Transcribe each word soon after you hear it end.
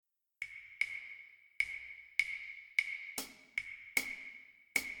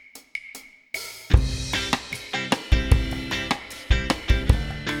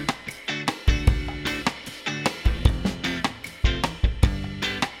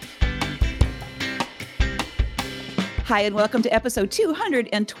Hi, and welcome to episode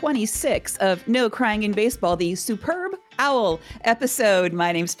 226 of No Crying in Baseball, the Superb Owl episode.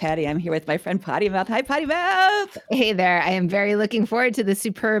 My name's Patty. I'm here with my friend Potty Mouth. Hi, Potty Mouth. Hey there. I am very looking forward to the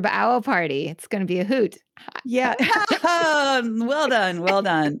Superb Owl party. It's going to be a hoot. Yeah. Well done. Well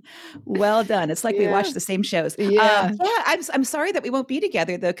done. Well done. It's like we watch the same shows. Yeah. I'm sorry that we won't be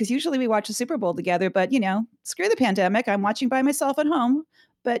together, though, because usually we watch the Super Bowl together. But, screw the pandemic. I'm watching by myself at home.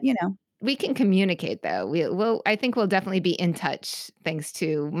 But, We can communicate, though. I think we'll definitely be in touch thanks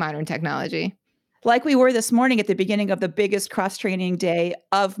to modern technology. Like we were this morning at the beginning of the biggest cross-training day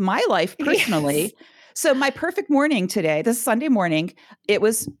of my life personally. Yes. So my perfect morning today, this Sunday morning, it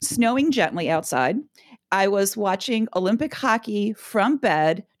was snowing gently outside. I was watching Olympic hockey from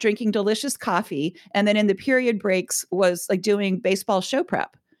bed, drinking delicious coffee, and then in the period breaks was like doing baseball show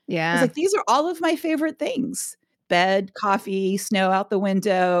prep. I was Yeah. like, these are all of my favorite things. Bed, coffee, snow out the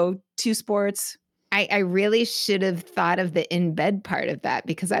window, two sports. I really should have thought of the in bed part of that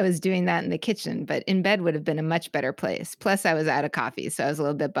because I was doing that in the kitchen, but in bed would have been a much better place. Plus, I was out of coffee, so I was a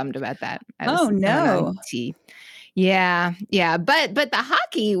little bit bummed about that. Oh, no. Tea. Yeah. But the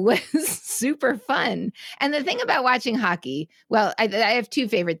hockey was super fun. And the thing about watching hockey, well, I have two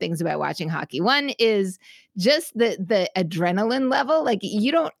favorite things about watching hockey. One is just the adrenaline level. Like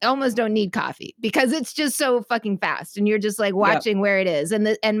you almost don't need coffee because it's just so fucking fast and you're just like watching where it is.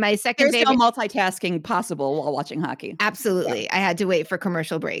 And my second There's favorite. no multitasking possible while watching hockey. Absolutely. Yeah. I had to wait for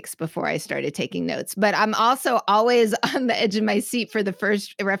commercial breaks before I started taking notes. But I'm also always on the edge of my seat for the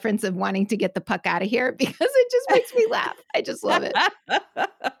first reference of wanting to get the puck out of here because it just makes me laugh. I just love it.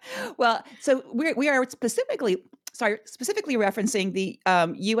 Well, so we are specifically referencing the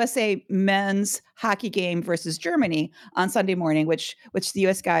USA men's hockey game versus Germany on Sunday morning, which the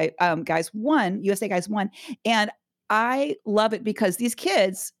USA guys won, and I love it because these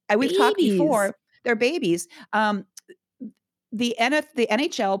kids, we've talked before, they're babies. The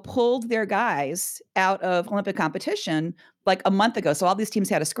NHL pulled their guys out of Olympic competition like a month ago. So all these teams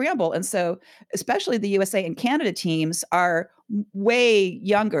had a scramble. And so especially the USA and Canada teams are way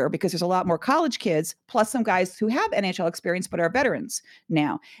younger because there's a lot more college kids, plus some guys who have NHL experience but are veterans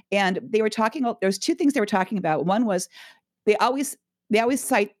now. And they were talking, there's two things they were talking about. One was they always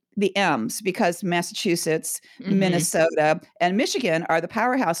cite the M's because Massachusetts, Minnesota, and Michigan are the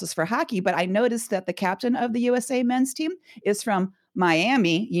powerhouses for hockey. But I noticed that the captain of the USA men's team is from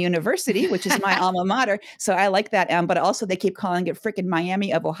Miami University, which is my alma mater. So I like that M, but also they keep calling it freaking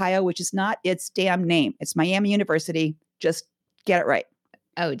Miami of Ohio, which is not its damn name. It's Miami University. Just get it right.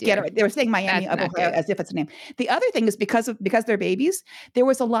 Oh, dear. Get it right. They were saying Miami of Ohio as if it's a name. The other thing is because they're babies, there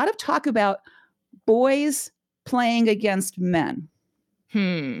was a lot of talk about boys playing against men.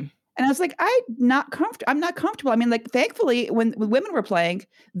 And I was like, I'm not comfortable. I mean, like, thankfully, when women were playing,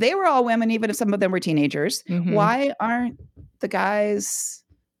 they were all women, even if some of them were teenagers. Why aren't the guys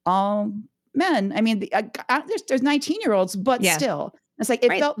all men? I mean, there's 19-year-olds, but still. It's like,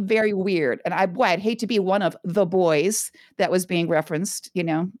 it felt very weird. And I'd hate to be one of the boys that was being referenced,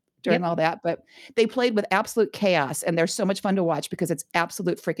 during all that. But they played with absolute chaos. And they're so much fun to watch because it's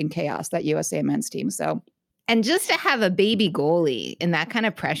absolute freaking chaos, that USA men's team. So. And just to have a baby goalie in that kind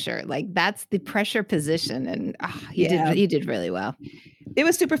of pressure, like that's the pressure position. And he did really well. It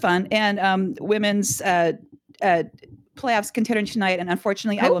was super fun. And women's playoffs continuing tonight. And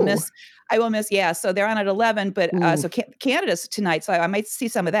unfortunately, I will miss. Yeah. So they're on at 11, but so Canada's tonight. So I might see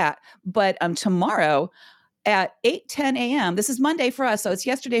some of that. But tomorrow at 8:10 a.m. This is Monday for us, so it's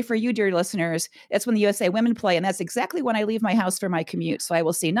yesterday for you, dear listeners. That's when the USA women play, and that's exactly when I leave my house for my commute. So I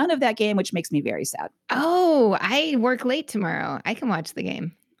will see none of that game, which makes me very sad. Oh, I work late tomorrow. I can watch the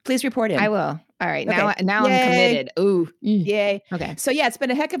game. Please report in. I will. All right. Okay. Now I'm committed. Ooh. Yay. Okay. So yeah, it's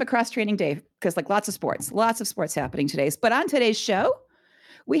been a heck of a cross-training day because like lots of sports happening today. But on today's show,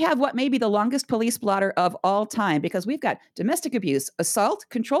 we have what may be the longest police blotter of all time because we've got domestic abuse, assault,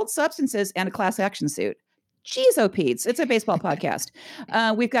 controlled substances, and a class action suit. Jeez, oh, Pete's. It's a baseball podcast.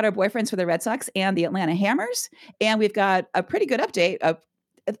 We've got our boyfriends for the Red Sox and the Atlanta Hammers. And we've got a pretty good update,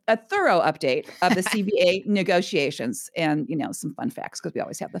 a thorough update of the CBA negotiations and, some fun facts because we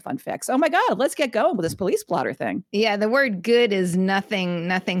always have the fun facts. Oh, my God, let's get going with this police blotter thing. Yeah, the word good is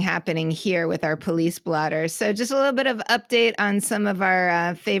nothing happening here with our police blotter. So just a little bit of update on some of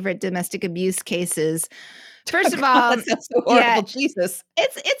our favorite domestic abuse cases. First of all, that's so horrible. Yeah, Jesus,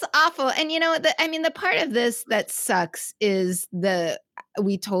 it's awful. And the part of this that sucks is the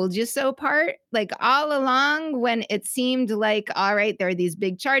 "we told you so" part. Like all along, when it seemed like, all right, there are these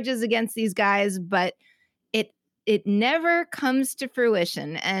big charges against these guys, but it never comes to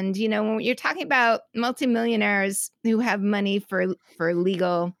fruition. And when you're talking about multimillionaires who have money for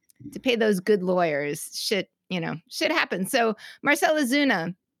legal to pay those good lawyers, shit shit happens. So Marcelo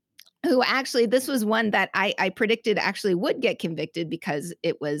Zuna, who actually, this was one that I predicted actually would get convicted because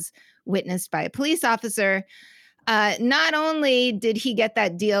it was witnessed by a police officer. Not only did he get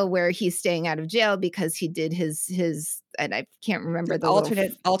that deal where he's staying out of jail because he did his, and I can't remember the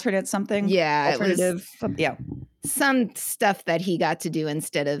alternate something. Yeah, alternative. Some stuff that he got to do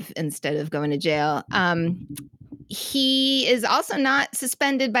instead of going to jail. He is also not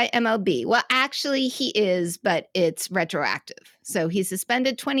suspended by MLB. Well, actually he is, but it's retroactive. So he's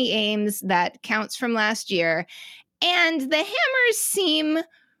suspended 20 games. That counts from last year. And the Hammers seem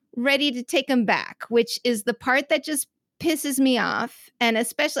ready to take him back, which is the part that just pisses me off. And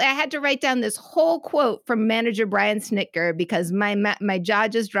especially, I had to write down this whole quote from manager Brian Snitker because my jaw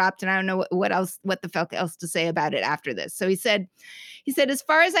just dropped and I don't know what the fuck else to say about it after this. So he said, as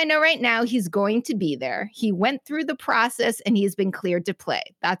far as I know right now, he's going to be there. He went through the process and he's been cleared to play.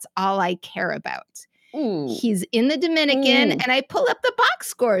 That's all I care about. Ooh. He's in the Dominican and I pull up the box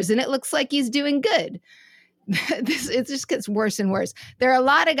scores and it looks like he's doing good. It just gets worse and worse. There are a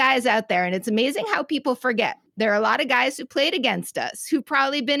lot of guys out there, and it's amazing how people forget. There are a lot of guys who played against us who've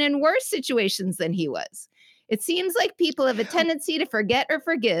probably been in worse situations than he was. It seems like people have a tendency to forget or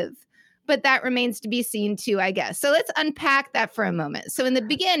forgive, but that remains to be seen too, I guess. So let's unpack that for a moment. So in the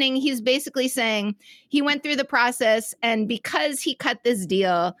beginning, he's basically saying he went through the process, and because he cut this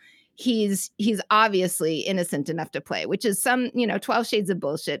deal, he's obviously innocent enough to play, which is some, 12 shades of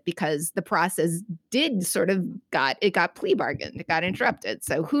bullshit because the process did sort of got plea bargained. It got interrupted.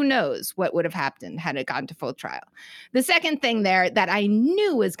 So who knows what would have happened had it gone to full trial. The second thing there that I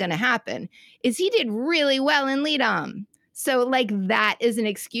knew was going to happen is he did really well in lead-om. So that is an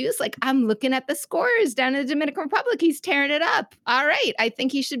excuse. I'm looking at the scores down in the Dominican Republic. He's tearing it up. All right. I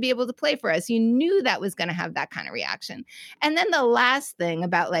think he should be able to play for us. You knew that was going to have that kind of reaction. And then the last thing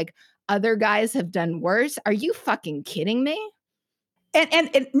about other guys have done worse. Are you fucking kidding me?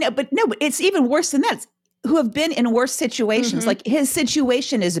 And no, but it's even worse than that. It's who have been in worse situations. His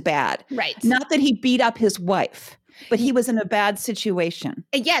situation is bad. Right. Not that he beat up his wife, but he was in a bad situation.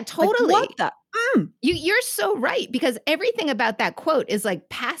 Yeah, totally. What the? You're so right, because everything about that quote is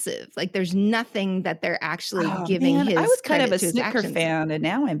passive. There's nothing that they're actually giving his. I was kind of a Snitker fan, and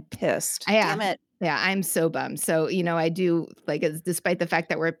now I'm pissed. Yeah. Damn it. Yeah, I'm so bummed. So, I do despite the fact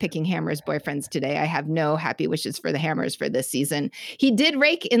that we're picking Hammers boyfriends today, I have no happy wishes for the Hammers for this season. He did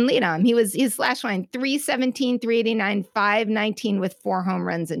rake in lead-om. His slash line 317, 389, 519 with 4 home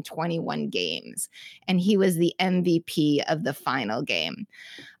runs in 21 games. And he was the MVP of the final game.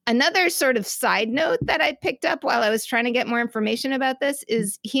 Another sort of side note that I picked up while I was trying to get more information about this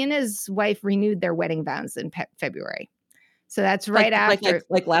is he and his wife renewed their wedding vows in February. So that's right after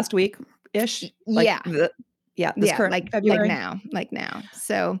last week. Ish. Yeah. This current February. now.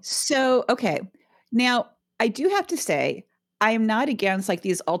 So, okay. Now, I do have to say, I am not against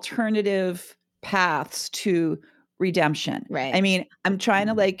these alternative paths to redemption. Right. I mean, I'm trying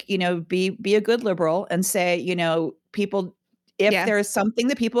to be a good liberal and say, people, if there is something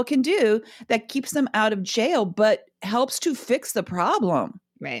that people can do that keeps them out of jail, but helps to fix the problem.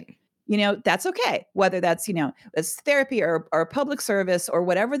 Right. That's okay. Whether that's, it's therapy or public service or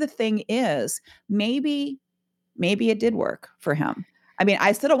whatever the thing is, maybe it did work for him. I mean,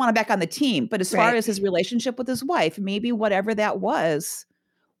 I still don't want him back on the team, but as far as his relationship with his wife, maybe whatever that was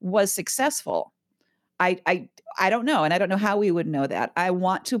successful. I don't know. And I don't know how we would know that. I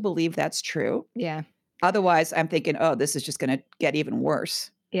want to believe that's true. Yeah. Otherwise, I'm thinking, oh, this is just going to get even worse.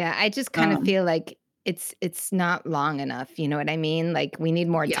 Yeah. I just kind of feel like it's not long enough. You know what I mean? We need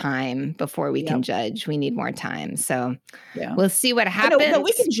more time before we can judge. We need more time. So we'll see what happens. No,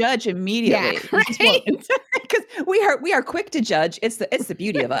 we can judge immediately. Because we are quick to judge. It's the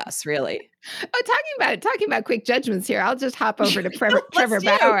beauty of us, really. Oh, talking about quick judgments here. I'll just hop over to Trevor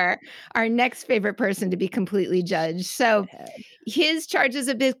Bauer, our next favorite person to be completely judged. So his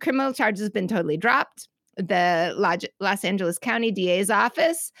criminal charges have been totally dropped. The Los Angeles County DA's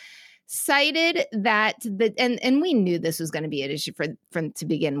office cited that and we knew this was going to be an issue from to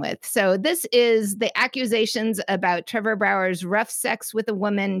begin with. So this is the accusations about Trevor Bauer's rough sex with a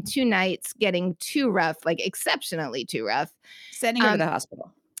woman 2 nights, getting too rough, exceptionally too rough, sending her to the hospital.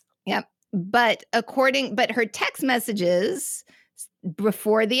 Yep. But her text messages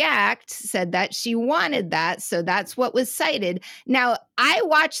before the act said that she wanted that. So that's what was cited. Now, I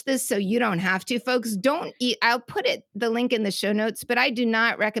watched this, so you don't have to, folks. I'll put the link in the show notes, but I do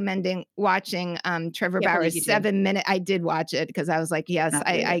not recommend watching Trevor Bauer's 7-minute. I did watch it because I was like, yes,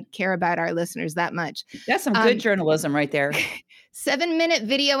 I care about our listeners that much. That's some good journalism right there. 7-minute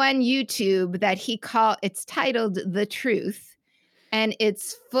video on YouTube that it's titled The Truth. And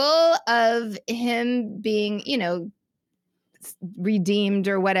it's full of him being, redeemed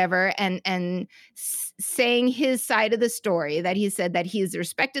or whatever, and saying his side of the story, that he said that he's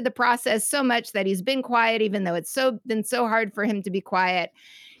respected the process so much that he's been quiet, even though it's been so hard for him to be quiet.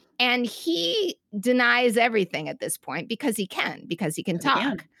 And he denies everything at this point because he can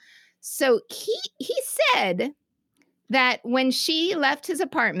talk. So he said that when she left his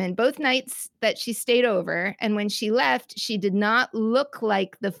apartment, both nights that she stayed over, and when she left, she did not look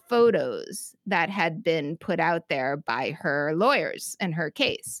like the photos that had been put out there by her lawyers in her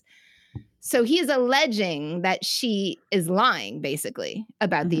case. So he is alleging that she is lying, basically,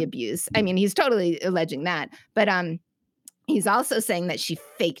 about the abuse. I mean, he's totally alleging that. But he's also saying that she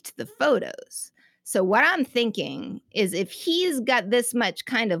faked the photos. So what I'm thinking is, if he's got this much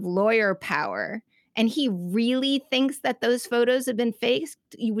kind of lawyer power, and he really thinks that those photos have been faked,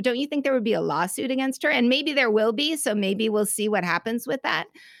 don't you think there would be a lawsuit against her? And maybe there will be, so maybe we'll see what happens with that.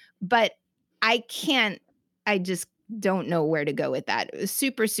 But I just don't know where to go with that. It was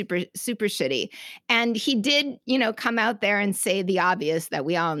super, super, super shitty. And he did, come out there and say the obvious that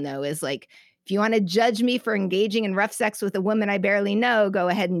we all know is like, if you want to judge me for engaging in rough sex with a woman I barely know, go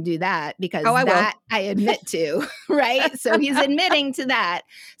ahead and do that, because I admit to, right? So he's admitting to that.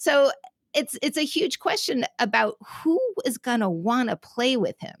 So it's a huge question about who is going to want to play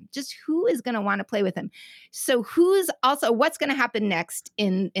with him. Just who is going to want to play with him. So what's going to happen next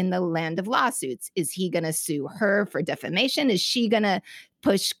in the land of lawsuits? Is he going to sue her for defamation? Is she going to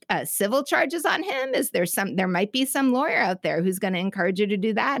push civil charges on him? There might be some lawyer out there who's going to encourage her to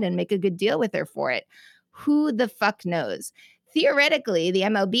do that and make a good deal with her for it. Who the fuck knows? Theoretically, the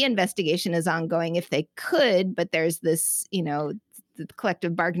MLB investigation is ongoing if they could, but there's this, the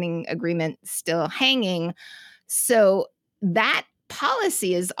collective bargaining agreement still hanging. So that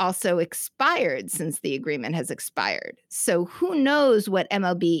policy is also expired since the agreement has expired. So who knows what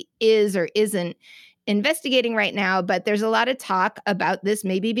MLB is or isn't investigating right now, but there's a lot of talk about this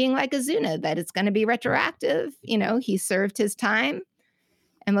maybe being like Ozuna, that it's going to be retroactive. He served his time.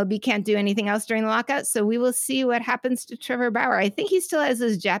 MLB can't do anything else during the lockout. So we will see what happens to Trevor Bauer. I think he still has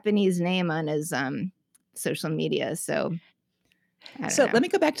his Japanese name on his social media. So let me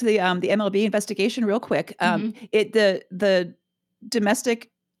go back to the MLB investigation real quick. The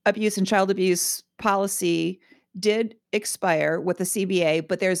domestic abuse and child abuse policy did expire with the CBA,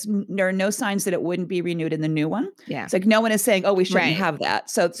 but there are no signs that it wouldn't be renewed in the new one. Yeah, it's like no one is saying, "Oh, we shouldn't have that."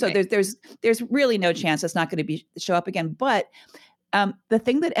 So there's really no chance it's not going to show up again. But the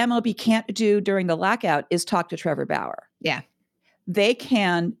thing that MLB can't do during the lockout is talk to Trevor Bauer. Yeah, they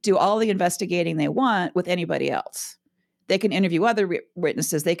can do all the investigating they want with anybody else. They can interview other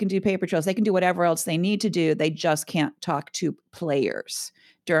witnesses. They can do paper trails. They can do whatever else they need to do. They just can't talk to players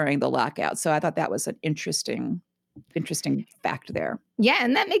during the lockout. So I thought that was an interesting fact there. Yeah,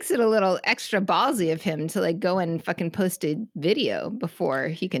 and that makes it a little extra ballsy of him to go and fucking post a video before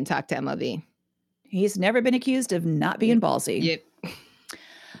he can talk to MLB. He's never been accused of not being ballsy. Yep.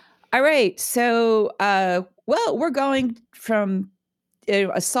 All right. So, we're going from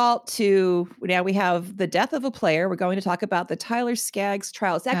assault to now we have the death of a player. We're going to talk about the Tyler Skaggs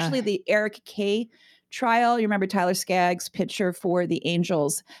trial. It's actually the Eric Kay trial. You remember Tyler Skaggs, pitcher for the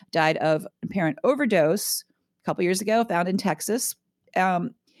Angels, died of apparent overdose a couple years ago, found in Texas.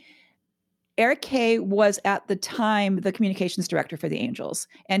 Eric Kay was at the time the communications director for the Angels,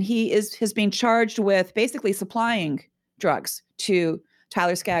 and he has been charged with basically supplying drugs to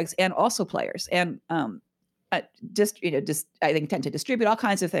Tyler Skaggs and also players, and I think tend to distribute all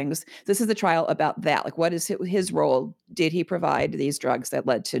kinds of things. This is the trial about that. Like, what is his role? Did he provide these drugs that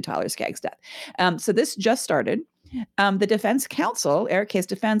led to Tyler Skaggs' death? So this just started. The defense counsel, Eric Kay's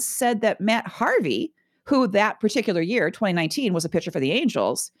defense, said that Matt Harvey, who that particular year, 2019, was a pitcher for the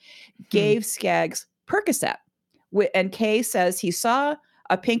Angels, gave Skaggs Percocet. And Kay says he saw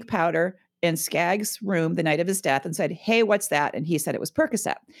a pink powder in Skaggs' room the night of his death and said, "Hey, what's that?" And he said it was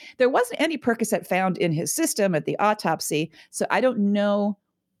Percocet. There wasn't any Percocet found in his system at the autopsy, so I don't know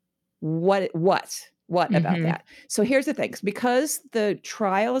what about that. So here's the thing. Because the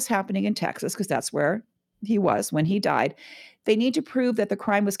trial is happening in Texas, because that's where he was when he died, they need to prove that the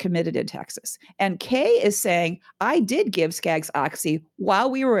crime was committed in Texas. And Kay is saying, I did give Skaggs Oxy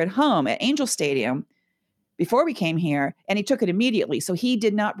while we were at home at Angel Stadium before we came here, and he took it immediately. So he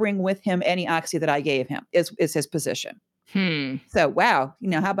did not bring with him any Oxy that I gave him, is his position. So, wow.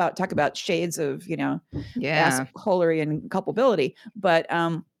 How about talk about shades of, assholery and culpability. But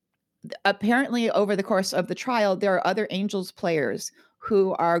apparently over the course of the trial, there are other Angels players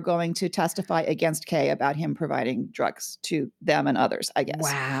who are going to testify against Kay about him providing drugs to them and others, I guess.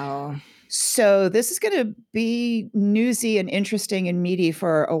 Wow. So this is going to be newsy and interesting and meaty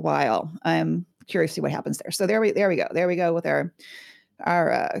for a while. I'm curious to see what happens there. So there we go. There we go with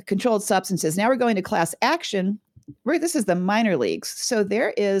our controlled substances. Now we're going to class action. This is the minor leagues. So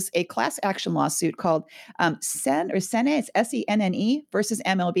there is a class action lawsuit called Senne, it's SENNE versus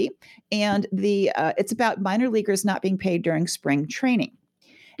MLB, and it's about minor leaguers not being paid during spring training.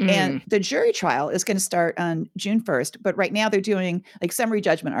 And the jury trial is going to start on June 1st, but right now they're doing like summary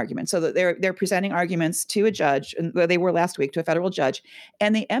judgment arguments. So that they're presenting arguments to a judge, and they were last week to a federal judge.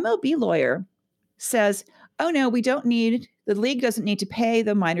 And the MLB lawyer says, "Oh no, the league doesn't need to pay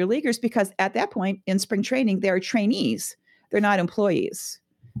the minor leaguers because at that point in spring training they're trainees. They're not employees.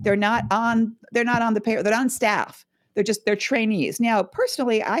 They're not on the payroll. They're not on staff. They're trainees." Now,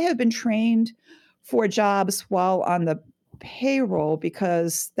 personally, I have been trained for jobs while on the payroll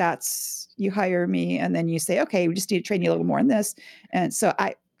because you hire me and then you say, okay, we just need to train you a little more in this. And so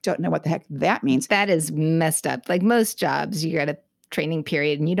I don't know what the heck that means. That is messed up. Like most jobs, you got a training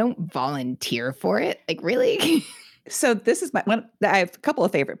period and you don't volunteer for it. Like, really? So this is I have a couple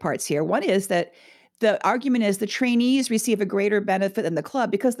of favorite parts here. One is that the argument is the trainees receive a greater benefit than the club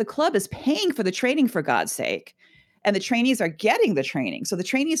because the club is paying for the training, for God's sake. And the trainees are getting the training. So the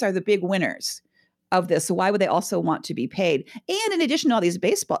trainees are the big winners of this. So why would they also want to be paid? And in addition to all these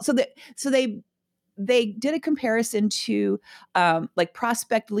baseball, so they did a comparison to like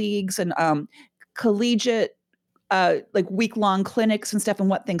prospect leagues and collegiate like week-long clinics and stuff and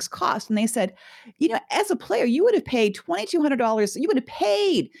what things cost. And they said, as a player, you would have paid $2,200. You would have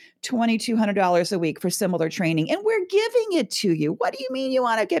paid $2,200 a week for similar training. And we're giving it to you. What do you mean you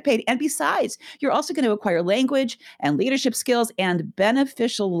want to get paid? And besides, you're also going to acquire language and leadership skills and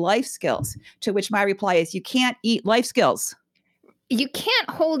beneficial life skills. To which my reply is, you can't eat life skills. You can't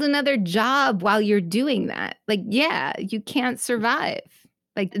hold another job while you're doing that. Like, yeah, you can't survive.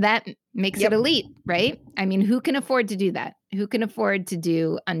 Like that makes it elite, right? I mean, who can afford to do that? Who can afford to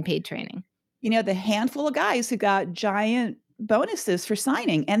do unpaid training? The handful of guys who got giant bonuses for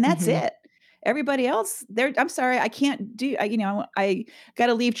signing, and that's it. Everybody else, I'm sorry, I can't do, I got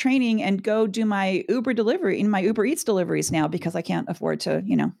to leave training and go do my Uber delivery and my Uber Eats deliveries now because I can't afford to,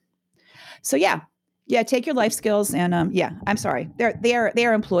 So yeah, take your life skills and I'm sorry. They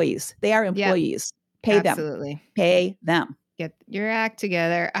are employees. They are employees. Pay Absolutely. them. Pay them. Get your act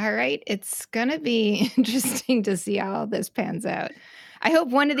together. All right. It's going to be interesting to see how this pans out. I hope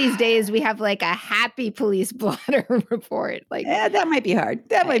one of these days we have like a happy police blotter report. Like, that might be hard.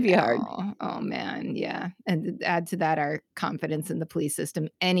 That might be hard. Oh man. Yeah. And add to that our confidence in the police system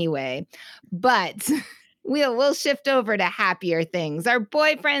anyway. But we'll shift over to happier things. Our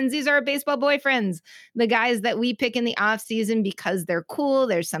boyfriends, these are our baseball boyfriends, the guys that we pick in the off season because they're cool.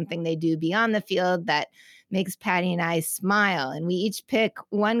 There's something they do beyond the field that makes Patty and I smile. And we each pick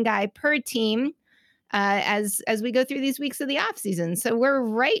one guy per team as we go through these weeks of the off season. So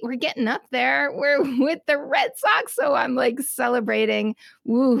we're getting up there. We're with the Red Sox. So I'm like celebrating.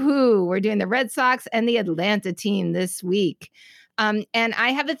 Woohoo. We're doing the Red Sox and the Atlanta team this week. And I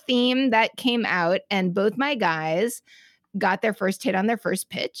have a theme that came out and both my guys got their first hit on their first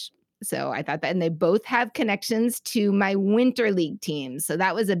pitch. So I thought that, and they both have connections to my Winter League teams. So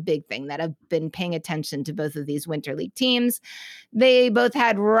that was a big thing that I've been paying attention to both of these Winter League teams. They both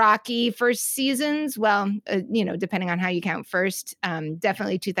had rocky first seasons. Well, depending on how you count first,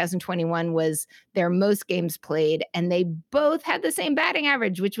 definitely 2021 was their most games played. And they both had the same batting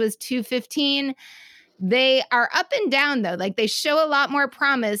average, which was 215. They are up and down though. Like they show a lot more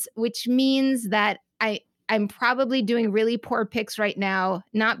promise, which means that I'm probably doing really poor picks right now,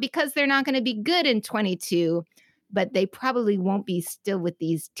 not because they're not going to be good in 22, but they probably won't be still with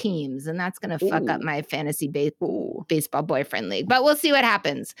these teams. And that's going to fuck up my fantasy baseball boyfriend league. But we'll see what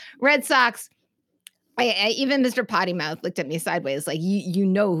happens. Red Sox, even Mr. Potty Mouth looked at me sideways like, you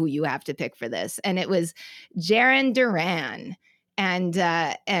know who you have to pick for this. And it was Jarren Duran. And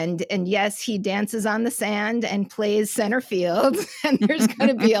yes, he dances on the sand and plays center field. And there's going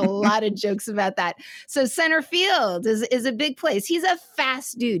to be a lot of jokes about that. So center field is a big place. He's a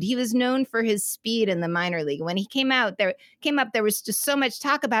fast dude. He was known for his speed in the minor league. When he came up, there was just so much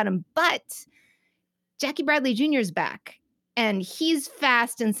talk about him. But Jackie Bradley Jr. is back, and he's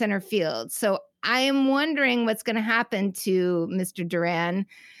fast in center field. So I am wondering what's going to happen to Mr. Duran.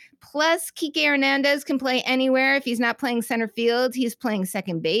 Plus, Kike Hernandez can play anywhere. If he's not playing center field, he's playing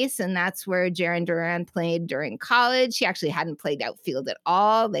second base, and that's where Jarren Duran played during college. He actually hadn't played outfield at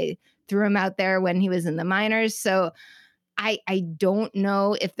all. They threw him out there when he was in the minors. So I don't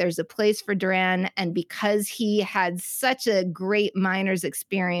know if there's a place for Duran, and because he had such a great minors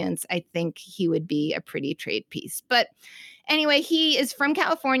experience, I think he would be a pretty trade piece. But Anyway, he is from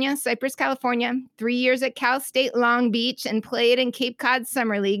California, Cypress, California, 3 years at Cal State Long Beach, and played in Cape Cod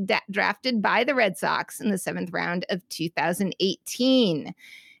Summer League, drafted by the Red Sox in the 7th round of 2018.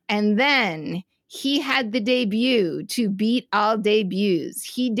 And then he had the debut to beat all debuts.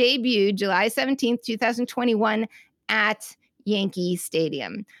 He debuted July 17th, 2021 at Yankee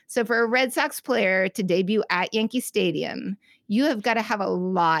Stadium. So for a Red Sox player to debut at Yankee Stadium, you have got to have a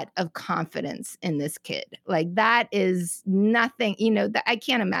lot of confidence in this kid. Like, that is nothing, that I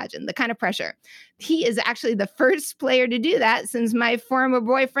can't imagine the kind of pressure. He is actually the first player to do that since my former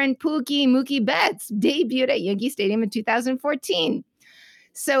boyfriend, Mookie Betts, debuted at Yankee Stadium in 2014.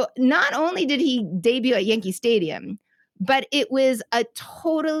 So not only did he debut at Yankee Stadium, but it was a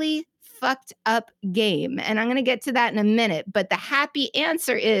totally fucked up game. And I'm going to get to that in a minute. But the happy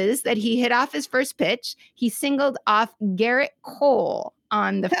answer is that he hit off his first pitch. He singled off Garrett Cole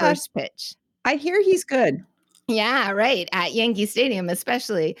on the first pitch. I hear he's good. Yeah, right. At Yankee Stadium,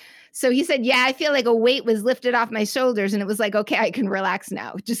 especially. So he said, yeah, I feel like a weight was lifted off my shoulders. And it was like, okay, I can relax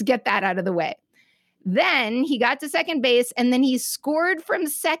now. Just get that out of the way. Then he got to second base, and then he scored from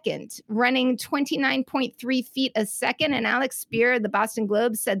second, running 29.3 feet a second. And Alex Spear, the Boston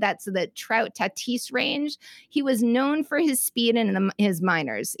Globe, said that's the Trout Tatis range. He was known for his speed in his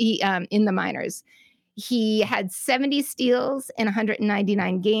minors. In the minors, he had 70 steals in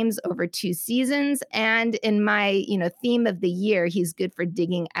 199 games over 2 seasons. And in my, theme of the year, he's good for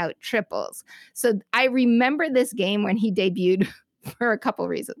digging out triples. So I remember this game when he debuted for a couple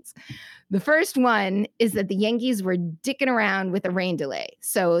reasons. The first one is that the Yankees were dicking around with a rain delay.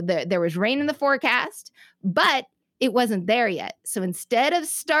 So there was rain in the forecast, but it wasn't there yet. So instead of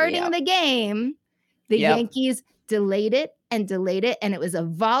starting the game, the Yankees delayed it. And it was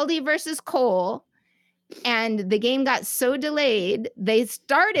Eovaldi versus Cole. And the game got so delayed, they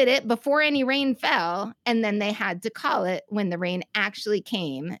started it before any rain fell, and then they had to call it when the rain actually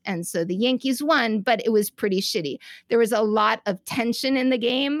came. And so the Yankees won, but it was pretty shitty. There was a lot of tension in the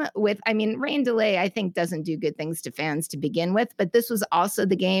game rain delay, I think, doesn't do good things to fans to begin with, but this was also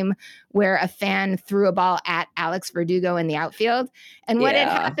the game where a fan threw a ball at Alex Verdugo in the outfield. And what had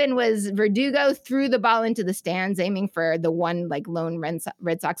happened was Verdugo threw the ball into the stands, aiming for the one lone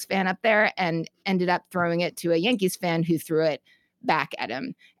Red Sox fan up there, and ended up throwing it to a Yankees fan who threw it back at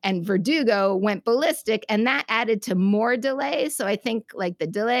him. And Verdugo went ballistic, and that added to more delay. So I think the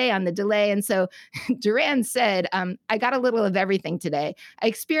delay on the delay. And so Duran said, I got a little of everything today. I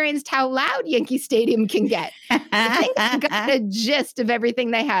experienced how loud Yankee Stadium can get. I think I got a gist of everything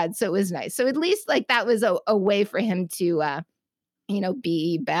they had. So it was nice. So at least that was a way for him to,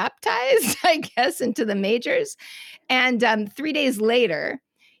 be baptized, I guess, into the majors. And 3 days later,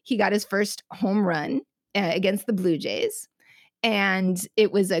 he got his first home run against the Blue Jays. And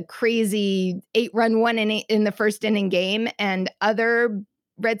it was a crazy 8-run one in the first inning game. And other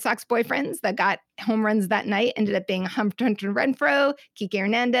Red Sox boyfriends that got home runs that night ended up being Hunter Renfroe, Kike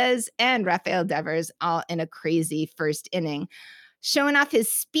Hernandez, and Rafael Devers, all in a crazy first inning. Showing off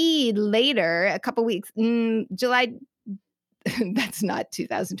his speed later, a couple weeks, July that's not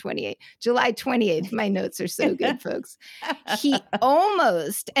 2028. July 28th. My notes are so good, folks. He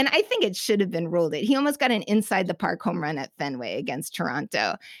almost, and I think it should have been ruled it. He almost got an inside the park home run at Fenway against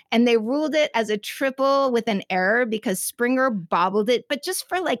Toronto. And they ruled it as a triple with an error because Springer bobbled it, but just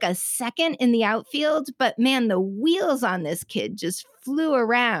for a second in the outfield. But man, the wheels on this kid just flew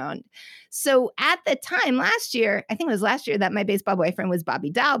around. So at the time last year, I think it was last year, that my baseball boyfriend was Bobby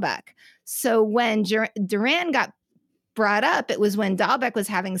Dahlbeck. So when Duran got brought up, it was when Dahlbeck was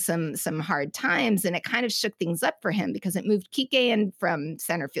having some hard times, and it kind of shook things up for him because it moved Kike in from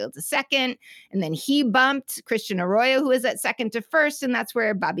center field to second, and then he bumped Christian Arroyo, who was at second, to first, and that's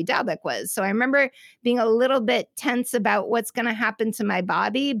where Bobby Dahlbeck was. So I remember being a little bit tense about what's going to happen to my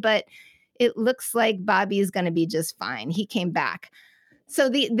Bobby, but it looks like Bobby is going to be just fine. He came back. So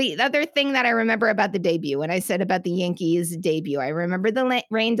the other thing that I remember about the debut, when I said about the Yankees debut, I remember the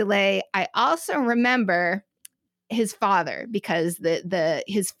rain delay. I also remember his father, because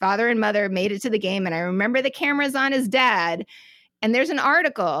his father and mother made it to the game, and I remember the cameras on his dad, and there's an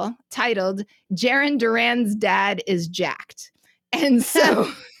article titled "Jarren Duran's Dad is Jacked." And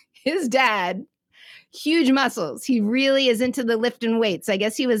so his dad, huge muscles, he really is into the lifting weights. I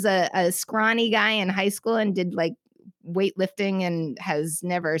guess he was a scrawny guy in high school and did weightlifting and has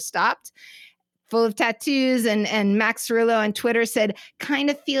never stopped. full of tattoos. And Max Cirillo on Twitter said, kind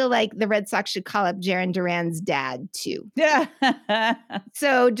of feel like the Red Sox should call up Jaron Duran's dad too. Yeah.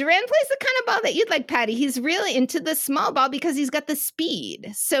 So Duran plays the kind of ball that you'd like, Patty. He's really into the small ball because he's got the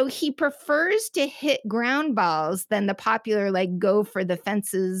speed. So he prefers to hit ground balls than the popular, like, go for the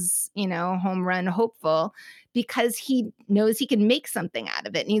fences, home run hopeful, because he knows he can make something out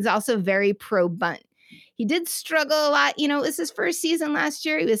of it. And he's also very pro bunt. He did struggle a lot. It was his first season last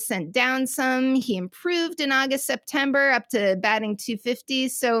year. He was sent down some. He improved in August, September, up to batting .250.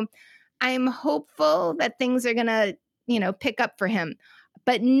 So I'm hopeful that things are going to, pick up for him.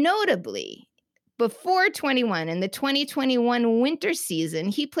 But notably, before 21, in the 2021 winter season,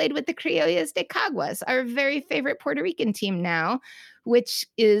 he played with the Criollos de Caguas, our very favorite Puerto Rican team now, which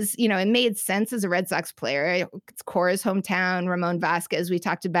is, it made sense as a Red Sox player. It's Cora's hometown. Ramon Vasquez, we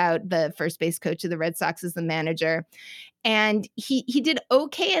talked about, the first base coach of the Red Sox, is the manager. And he did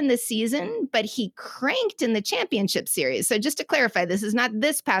okay in the season, but he cranked in the championship series. So just to clarify, this is not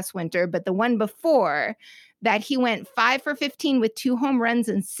this past winter, but the one before that. He went 5 for 15 with 2 home runs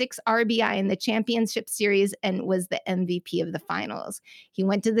and 6 RBI in the championship series and was the MVP of the finals. He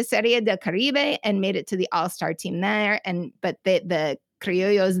went to the Serie del Caribe and made it to the All-Star team there. But the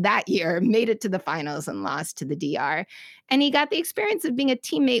Criollos that year made it to the finals and lost to the DR. And he got the experience of being a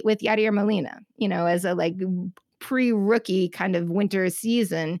teammate with Yadier Molina, as a pre-rookie kind of winter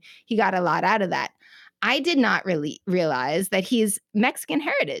season. He got a lot out of that. I did not really realize that he's Mexican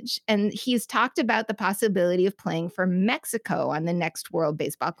heritage, and he's talked about the possibility of playing for Mexico on the next World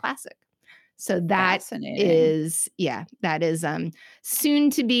Baseball Classic. So that is soon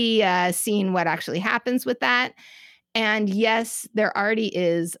to be seen what actually happens with that. And yes, there already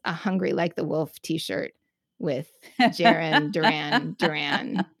is a Hungry Like the Wolf t-shirt with Jaron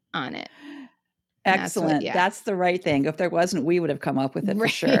Duran on it. Excellent. That's the right thing. If there wasn't, we would have come up with it for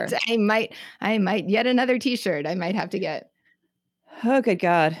sure. I might yet another t-shirt I might have to get. Oh, good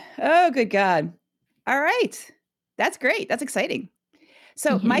God. All right. That's great. That's exciting.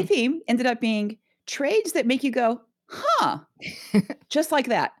 So my theme ended up being trades that make you go, huh? Just like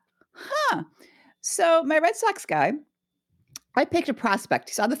that. Huh. So my Red Sox guy, I picked a prospect.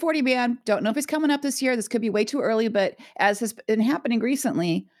 He saw the 40 man. Don't know if he's coming up this year. This could be way too early, but as has been happening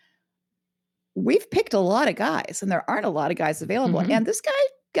recently, we've picked a lot of guys and there aren't a lot of guys available. And this guy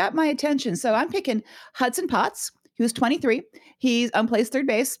got my attention. So I'm picking Hudson Potts. He was 23. He's plays third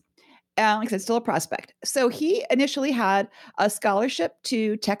base. Like I said, still a prospect. So he initially had a scholarship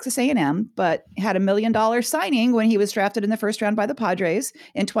to Texas A&M, but had $1 million signing when he was drafted in the first round by the Padres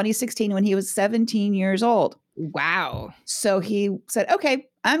in 2016 when he was 17 years old. Wow. So he said, okay,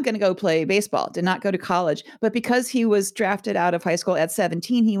 I'm going to go play baseball. Did not go to college. But because he was drafted out of high school at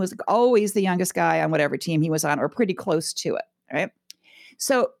 17, he was always the youngest guy on whatever team he was on, or pretty close to it. Right.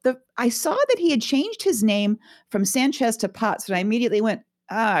 So I saw that he had changed his name from Sanchez to Potts, and I immediately went,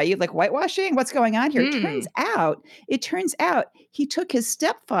 you like whitewashing? What's going on here? It turns out he took his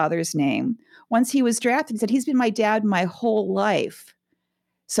stepfather's name once he was drafted. He said, he's been my dad my whole life.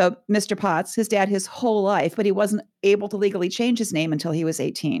 So Mr. Potts, his dad, his whole life, but he wasn't able to legally change his name until he was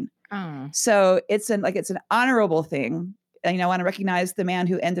 18. So it's an honorable thing. And, I want to recognize the man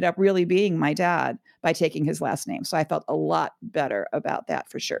who ended up really being my dad by taking his last name. So I felt a lot better about that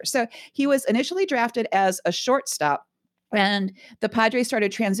for sure. So he was initially drafted as a shortstop, and the Padres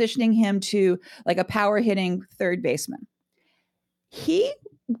started transitioning him to like a power hitting third baseman. He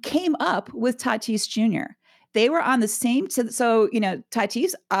came up with Tatis Jr. They were on the same. So,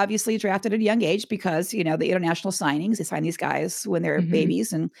 Tatis obviously drafted at a young age because, the international signings, they sign these guys when they're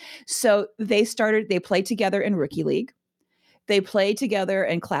babies. And so they played together in rookie league. They played together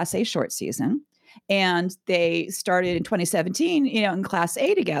in Class A short season. And they started in 2017, in Class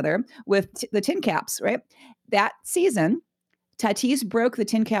A together with the Tin Caps, right? That season, Tatis broke the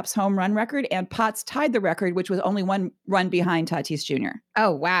Tin Caps home run record, and Potts tied the record, which was only one run behind Tatis Jr.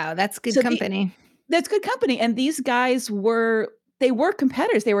 Oh, wow. That's good company. That's good company. And these guys were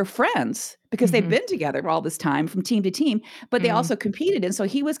competitors. They were friends because they've been together all this time from team to team, but they also competed. And so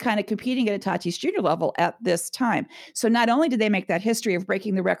he was kind of competing at a Tatis Jr. level at this time. So not only did they make that history of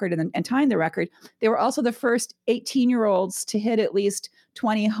breaking the record and tying the record, they were also the first 18-year-olds to hit at least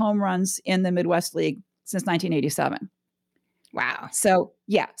 20 home runs in the Midwest League since 1987. Wow. So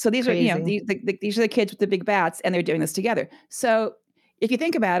yeah. So these are, these are the kids with the big bats, and they're doing this together. So if you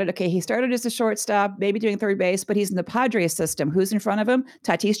think about it, okay, he started as a shortstop, maybe doing third base, but he's in the Padres system. Who's in front of him?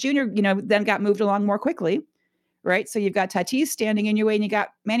 Tatis Jr., then got moved along more quickly, right? So you've got Tatis standing in your way, and you got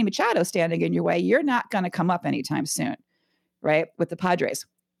Manny Machado standing in your way. You're not going to come up anytime soon, right, with the Padres.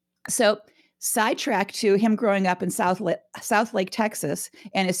 So Sidetrack to him growing up in South Lake, Texas,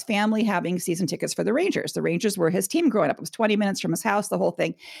 and his family having season tickets for the Rangers. The Rangers were his team growing up. It was 20 minutes from his house, the whole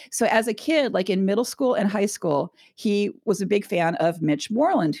thing. So as a kid, like in middle school and high school, he was a big fan of Mitch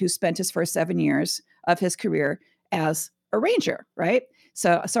Moreland, who spent his first 7 years of his career as a Ranger, right?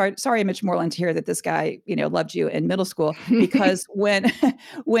 So sorry, Mitch Moreland, to hear that this guy, loved you in middle school, because when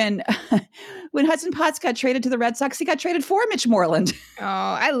when Hudson Potts got traded to the Red Sox, he got traded for Mitch Moreland. Oh,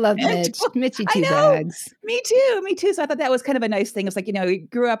 I love Mitch. Mitchy I two know. bags. Me too. So I thought that was kind of a nice thing. It's like, he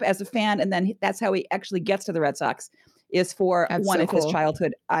grew up as a fan, and then that's how he actually gets to the Red Sox, is for That's one so of his cool.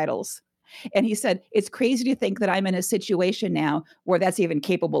 childhood idols. And he said, it's crazy to think that I'm in a situation now where that's even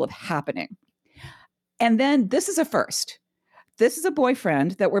capable of happening. And then this is a first. This is a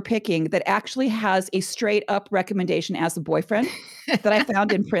boyfriend that we're picking that actually has a straight up recommendation as a boyfriend that I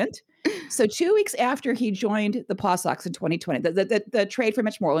found in print. So 2 weeks after he joined the Paw Sox in 2020, the trade for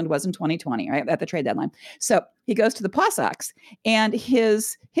Mitch Moreland was in 2020, right, at the trade deadline. So he goes to the Paw Sox, and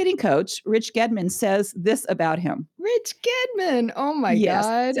his hitting coach, Rich Gedman, says this about him. Rich Gedman. Oh my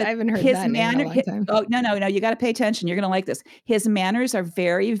God. I haven't heard that name in a long time. Oh, no. You got to pay attention. You're going to like this. His manners are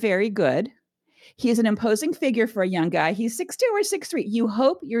very, very good. He's an imposing figure for a young guy. He's 6'2" or 6'3". You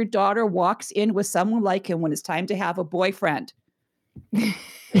hope your daughter walks in with someone like him when it's time to have a boyfriend.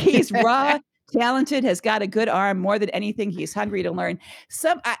 He's raw, talented, has got a good arm. More than anything, he's hungry to learn.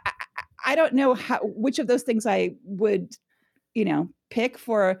 I don't know which of those things I would, pick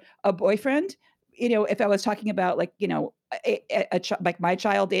for a boyfriend. If I was talking about like, like my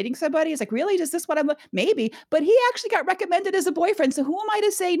child dating somebody, it's like, really, is this what I'm maybe? But he actually got recommended as a boyfriend. So who am I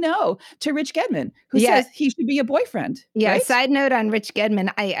to say no to Rich Gedman, who says he should be a boyfriend? Yeah. Right? Side note on Rich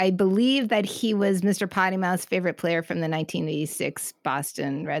Gedman, I believe that he was Mr. Potty Mouth's favorite player from the 1986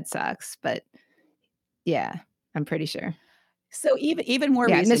 Boston Red Sox. But yeah, I'm pretty sure. So even more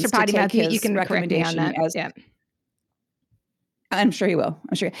reasons Mr. Potty Mouth, you can correct me on that. I'm sure he will.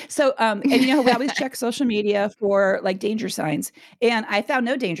 So, and we always check social media for like danger signs, and I found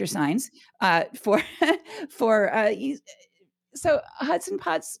no danger signs for. So Hudson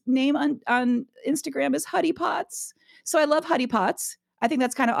Potts' name on Instagram is Huddy Potts. So I love Huddy Potts. I think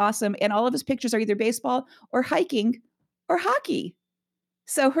that's kind of awesome, and all of his pictures are either baseball or hiking or hockey.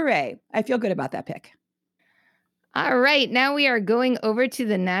 So hooray! I feel good about that pick. All right, now we are going over to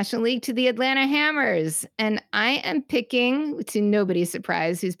the National League, to the Atlanta Hammers. And I am picking, to nobody's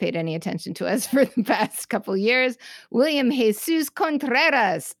surprise who's paid any attention to us for the past couple years, William Jesus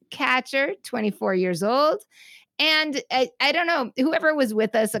Contreras, catcher, 24 years old. And I don't know, whoever was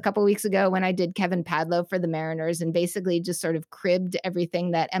with us a couple weeks ago when I did Kevin Padlo for the Mariners and basically just sort of cribbed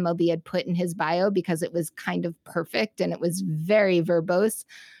everything that MLB had put in his bio because it was kind of perfect and it was very verbose.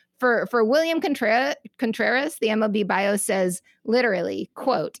 For William Contreras, the MLB bio says literally,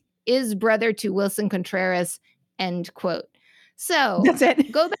 quote, is brother to Wilson Contreras, end quote. So that's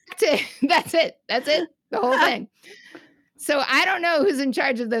it. Go back to, that's it, the whole thing. So I don't know who's in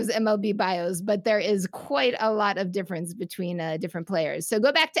charge of those MLB bios, but there is quite a lot of difference between different players. So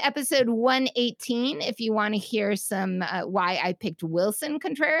go back to episode 118 if you want to hear some why I picked Wilson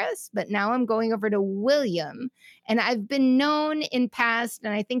Contreras. But now I'm going over to William. And I've been known in past,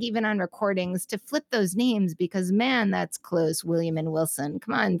 and I think even on recordings, to flip those names because, man, that's close, William and Wilson.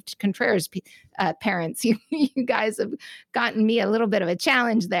 Come on, Contreras parents, you guys have gotten me a little bit of a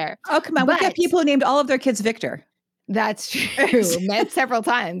challenge there. Oh, come on. We've got people who named all of their kids Victor. That's true. Met several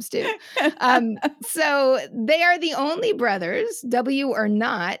times too. So they are the only brothers, W or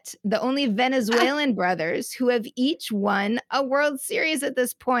not, the only Venezuelan brothers who have each won a World Series at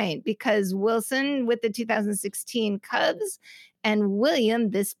this point, because Wilson with the 2016 Cubs and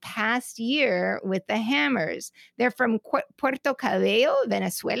William this past year with the Hammers. They're from Puerto Cabello,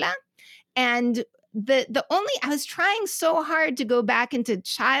 Venezuela. And the only, I was trying so hard to go back into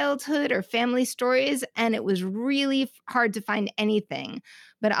childhood or family stories, and it was really hard to find anything.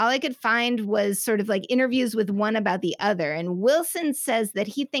 But all I could find was sort of like interviews with one about the other. And Wilson says that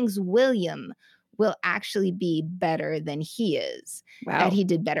he thinks William will actually be better than he is. Wow. That he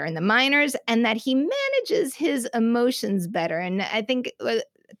did better in the minors and that he manages his emotions better. And I think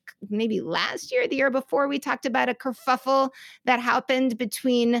maybe last year, the year before, we talked about a kerfuffle that happened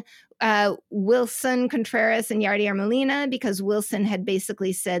between Wilson Contreras and Yadier Molina, because Wilson had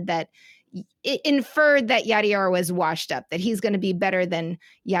basically said that it inferred that Yadier was washed up, that he's going to be better than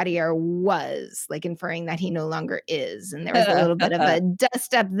Yadier was, like inferring that he no longer is. And there was a little bit of a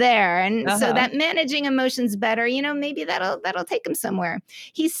dust up there. And so that managing emotions better, maybe that'll take him somewhere.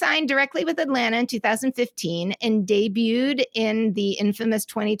 He signed directly with Atlanta in 2015 and debuted in the infamous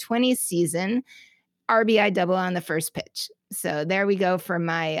 2020 season, RBI double on the first pitch. So there we go for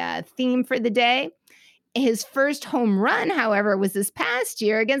my theme for the day. His first home run, however, was this past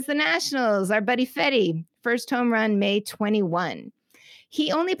year against the Nationals. Our buddy Fetty, first home run, May 21.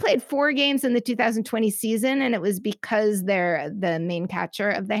 He only played 4 games in the 2020 season, and it was because the main catcher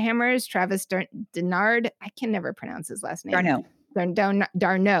of the Hammers, Travis Denard. I can never pronounce his last name.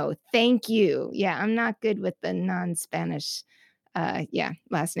 Darno. Thank you. Yeah, I'm not good with the non-Spanish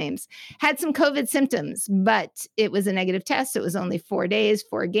last names. Had some COVID symptoms, but it was a negative test. It was only 4 days,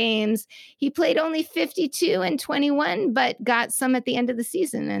 4 games. He played only 52 and 21, but got some at the end of the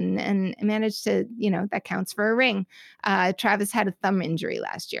season and managed to, that counts for a ring. Travis had a thumb injury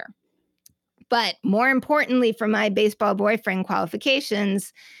last year. But more importantly, for my baseball boyfriend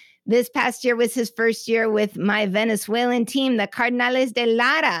qualifications, this past year was his first year with my Venezuelan team, the Cardenales de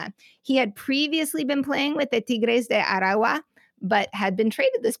Lara. He had previously been playing with the Tigres de Aragua, but had been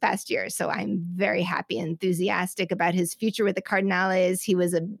traded this past year. So I'm very happy and enthusiastic about his future with the Cardenales. He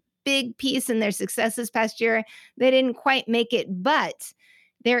was a big piece in their success this past year. They didn't quite make it, but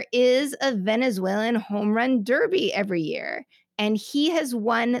there is a Venezuelan home run derby every year, and he has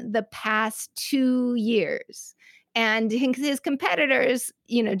won the past 2 years. And his competitors,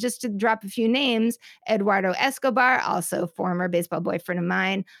 just to drop a few names, Eduardo Escobar, also former baseball boyfriend of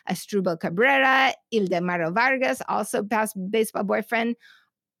mine, Asdrubal Cabrera, Ildemaro Vargas, also past baseball boyfriend,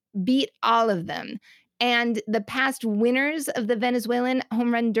 beat all of them. And the past winners of the Venezuelan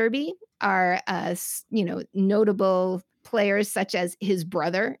home run derby are, notable players such as his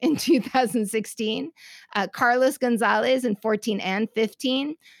brother in 2016, Carlos Gonzalez in 14 and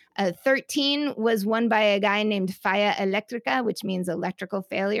 15. 13 was won by a guy named Falla Electrica, which means electrical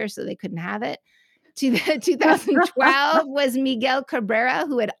failure, so they couldn't have it. 2012 was Miguel Cabrera,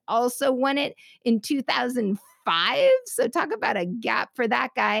 who had also won it in 2005. So talk about a gap for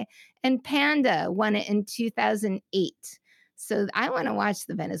that guy. And Panda won it in 2008. So I want to watch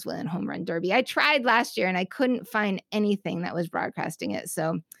the Venezuelan home run derby. I tried last year and I couldn't find anything that was broadcasting it.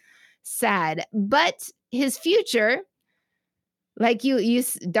 So sad. But his future, like you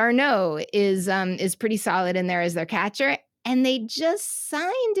Darno is pretty solid in there as their catcher. And they just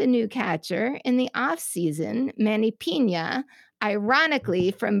signed a new catcher in the offseason, Manny Pina,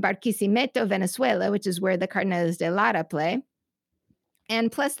 ironically from Barquisimeto, Venezuela, which is where the Cardenales de Lara play.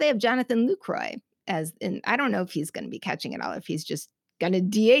 And plus they have Jonathan Lucroy I don't know if he's going to be catching it all, if he's just going to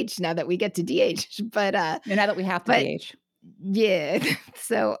DH now that we get to DH. But now that we have to DH. Yeah.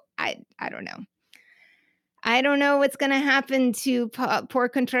 So I don't know. I don't know what's going to happen to poor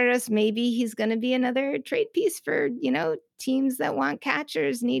Contreras. Maybe he's going to be another trade piece for, teams that want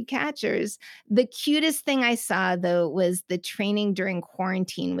catchers, need catchers. The cutest thing I saw, though, was the training during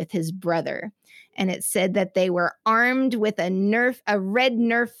quarantine with his brother. And it said that they were armed with a red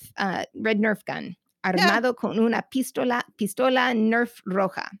Nerf gun. Armado con una pistola Nerf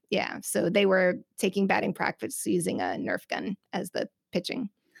roja. Yeah. So they were taking batting practice using a Nerf gun as the pitching.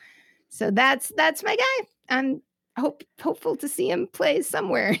 So that's my guy. I'm hopeful to see him play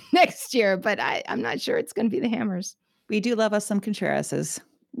somewhere next year, but I'm not sure it's going to be the Hammers. We do love us some Contreras.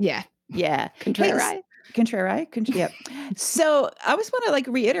 Yeah. Contreras. Yep. So I just want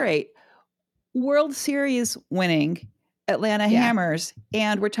to reiterate World Series winning Atlanta Hammers,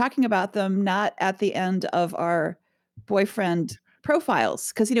 and we're talking about them not at the end of our boyfriend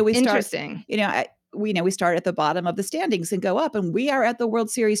profiles because we start. We start at the bottom of the standings and go up, and we are at the World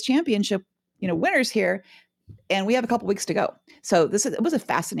Series championship, winners here, and we have a couple weeks to go. So it was a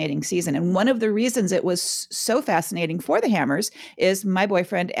fascinating season. And one of the reasons it was so fascinating for the Hammers is my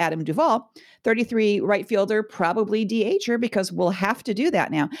boyfriend, Adam Duvall, 33 right fielder, probably DHer, because we'll have to do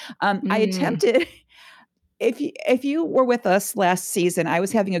that now. I attempted, if you were with us last season, I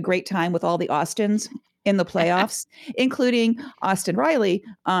was having a great time with all the Austins in the playoffs, including Austin Riley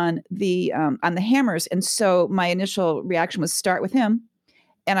on the Hammers. And so my initial reaction was start with him.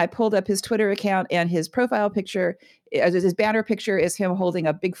 And I pulled up his Twitter account, and his profile picture, his banner picture is him holding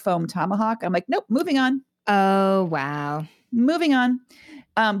a big foam tomahawk. I'm like, nope, moving on. Oh, wow. Moving on.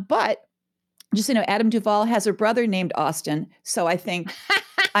 But just, Adam Duvall has a brother named Austin. So I think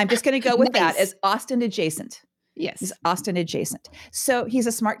I'm just going to go with that as Austin adjacent. Yes. He's Austin adjacent. So he's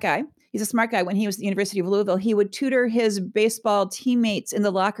a smart guy. He's a smart guy. When he was at the University of Louisville, he would tutor his baseball teammates in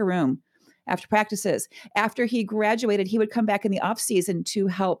the locker room after practices. After he graduated, he would come back in the off season to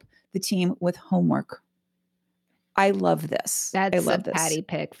help the team with homework. I love this. That's a Patty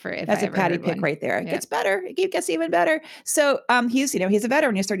pick for if That's a Patty pick right there. It gets better. It gets even better. So he's a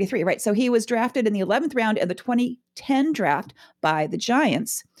veteran. He's 33, right? So he was drafted in the 11th round in the 2010 draft by the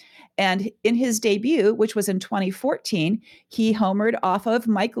Giants. And in his debut, which was in 2014, he homered off of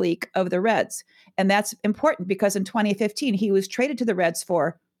Mike Leake of the Reds. And that's important because in 2015, he was traded to the Reds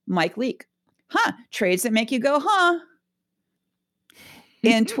for Mike Leake. Trades that make you go,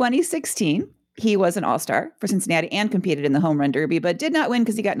 In 2016, he was an all-star for Cincinnati and competed in the home run derby, but did not win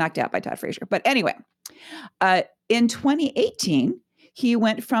because he got knocked out by Todd Frazier. But anyway, in 2018, he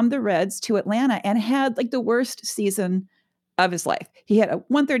went from the Reds to Atlanta and had like the worst season of his life. He had a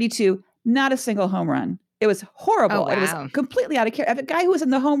 132, not a single home run. It was horrible. Oh, wow. It was completely out of care. A guy who was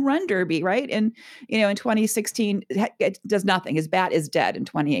in the home run derby, right? And, in 2016, it does nothing. His bat is dead in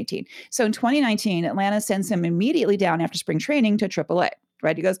 2018. So in 2019, Atlanta sends him immediately down after spring training to AAA,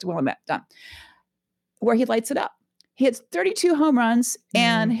 right? He goes to Willamette, done, where he lights it up. He hits 32 home runs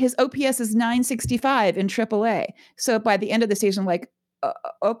and his OPS is 965 in AAA. So by the end of the season, like,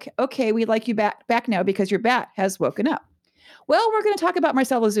 okay, we like you back now because your bat has woken up. Well, we're going to talk about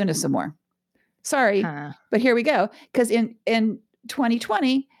Marcell Ozuna some more. Sorry, but here we go. Because in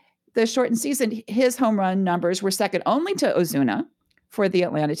 2020, the shortened season, his home run numbers were second only to Ozuna for the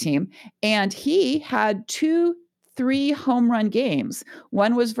Atlanta team. And he had 3 home run games.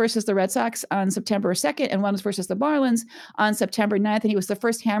 One was versus the Red Sox on September 2nd, and one was versus the Marlins on September 9th. And he was the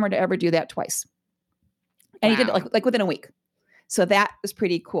first Hammer to ever do that twice. And he did it like within a week. So that was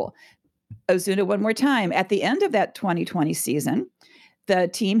pretty cool. Ozuna one more time. At the end of that 2020 season, the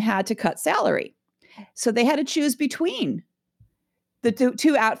team had to cut salary. So they had to choose between the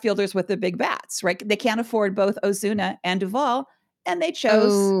two outfielders with the big bats, right? They can't afford both Ozuna and Duvall, and they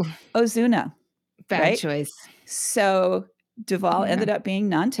chose Ozuna. Bad choice. So Duvall ended up being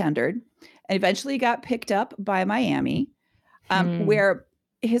non-tendered and eventually got picked up by Miami, where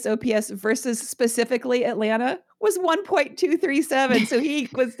his OPS versus specifically Atlanta was 1.237. So he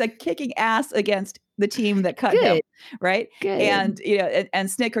was like kicking ass against the team that cut him, right? Good. And and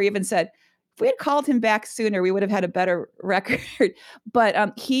Snitker even said, if we had called him back sooner, we would have had a better record.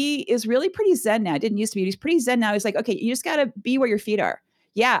 But he is really pretty zen now. Didn't used to be. He's pretty zen now. He's like, okay, you just got to be where your feet are.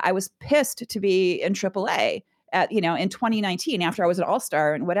 Yeah, I was pissed to be in AAA in 2019 after I was an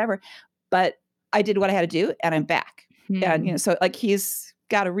all-star and whatever, but I did what I had to do and I'm back. And so like he's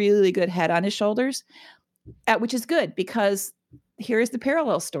got a really good head on his shoulders, which is good because here's the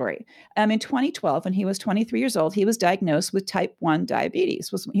parallel story. In 2012, when he was 23 years old, he was diagnosed with type 1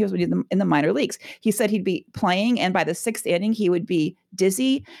 diabetes. He was in the minor leagues. He said he'd be playing, and by the 6th inning, he would be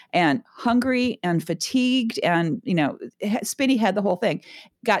dizzy and hungry and fatigued and, spinny head, the whole thing.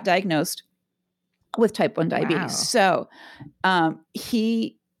 Got diagnosed with type 1 diabetes. Wow. So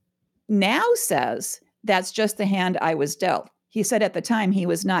he now says that's just the hand I was dealt. He said at the time he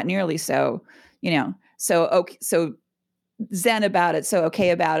was not nearly so, so zen about it, so okay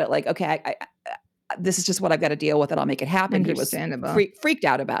about it. Like, okay, I this is just what I've got to deal with, and I'll make it happen. He was freaked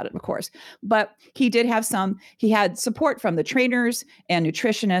out about it, of course, but he did have he had support from the trainers and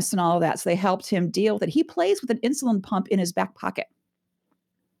nutritionists and all of that. So they helped him deal with it. He plays with an insulin pump in his back pocket.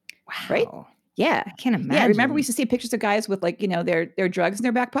 Wow. Right? Yeah. I can't imagine. Yeah. Remember we used to see pictures of guys with their drugs in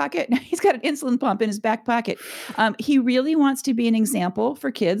their back pocket? He's got an insulin pump in his back pocket. He really wants to be an example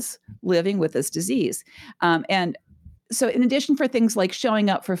for kids living with this disease. And so in addition for things like showing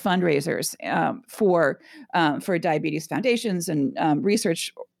up for fundraisers for diabetes foundations and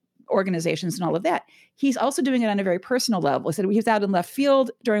research organizations and all of that, he's also doing it on a very personal level. He said he was out in left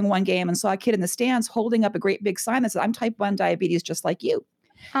field during one game and saw a kid in the stands holding up a great big sign that said, "I'm type 1 diabetes just like you."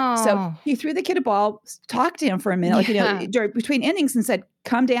 Oh. So he threw the kid a ball, talked to him for a minute, between innings, and said,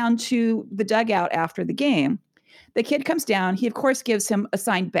 "Come down to the dugout after the game." The kid comes down. He, of course, gives him a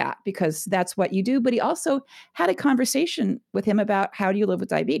signed bat because that's what you do. But he also had a conversation with him about how do you live with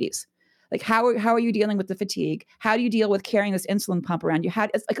diabetes? Like, how are you dealing with the fatigue? How do you deal with carrying this insulin pump around you? So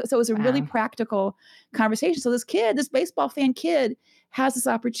it was a really practical conversation. So this kid, this baseball fan kid, has this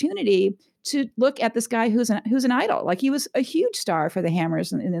opportunity to look at this guy who's an idol. Like, he was a huge star for the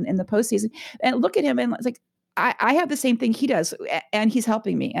Hammers in the postseason, and look at him and it's like, I have the same thing he does, and he's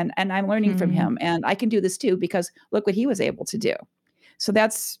helping me, and I'm learning from him, and I can do this too because look what he was able to do. So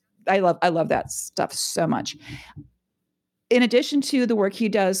I love that stuff so much. In addition to the work he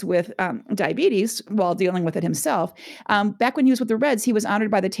does with diabetes while dealing with it himself, back when he was with the Reds, he was honored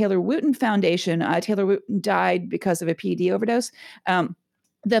by the Taylor Wooten Foundation. Taylor Wooten died because of a PED overdose.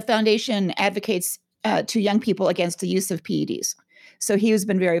 The foundation advocates to young people against the use of PEDs. So he has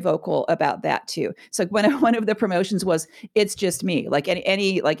been very vocal about that too. So one of the promotions was, "It's just me. Like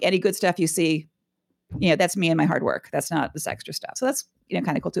any good stuff you see, that's me and my hard work. That's not this extra stuff." So that's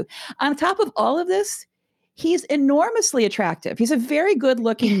kind of cool too. On top of all of this, He's enormously attractive. He's a very good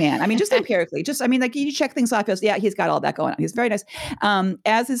looking man. I mean, just empirically, like you check things off. Yeah, he's got all that going on. He's very nice.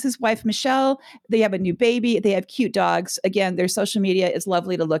 As is his wife, Michelle. They have a new baby. They have cute dogs. Again, their social media is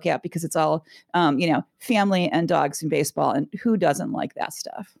lovely to look at because it's all, family and dogs and baseball. And who doesn't like that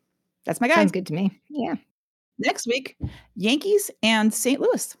stuff? That's my guy. Sounds good to me. Yeah. Next week, Yankees and St.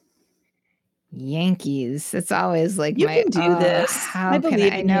 Louis. Yankees. It's always like you can do this. How can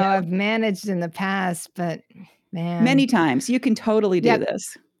I know I've managed in the past, but man, many times you can totally do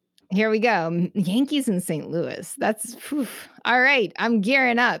this. Here we go. Yankees in St. Louis. That's all right. I'm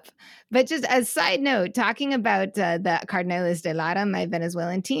gearing up. But just as side note, talking about the Cardenales de Lara, my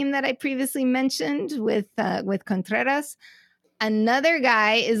Venezuelan team that I previously mentioned with Contreras. Another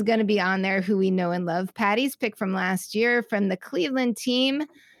guy is going to be on there who we know and love. Patty's pick from last year from the Cleveland team.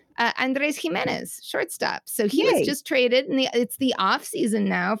 Andres Gimenez, shortstop. So he was just traded, and it's the off season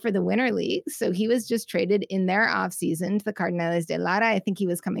now for the Winter League. So he was just traded in their off season to the Cardenales de Lara. I think he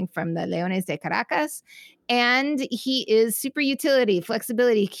was coming from the Leones de Caracas, and he is super utility,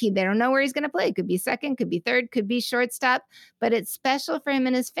 flexibility. They don't know where he's going to play. Could be second, could be third, could be shortstop, but it's special for him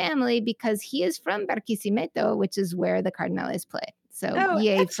and his family because he is from Barquisimeto, which is where the Cardenales play. So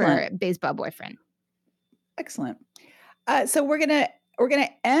yay for baseball boyfriend. Excellent. So we're going to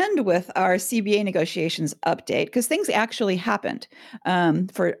end with our CBA negotiations update because things actually happened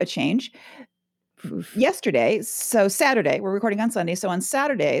for a change. Yesterday, so Saturday, we're recording on Sunday. So on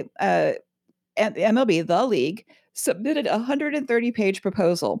Saturday, MLB, the league, submitted a 130-page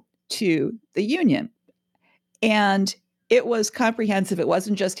proposal to the union. And it was comprehensive. It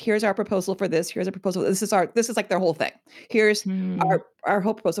wasn't just, here's our proposal for this, here's a proposal. This is like their whole thing. Here's our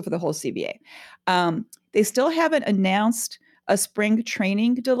whole proposal for the whole CBA. They still haven't announced a spring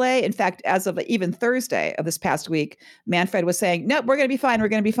training delay. In fact, as of even Thursday of this past week, Manfred was saying, "No, we're going to be fine. We're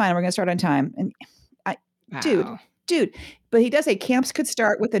going to be fine. We're going to start on time." And dude, but he does say camps could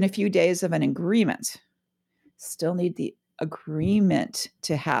start within a few days of an agreement. Still need the agreement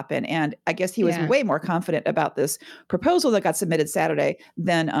to happen. And I guess he was way more confident about this proposal that got submitted Saturday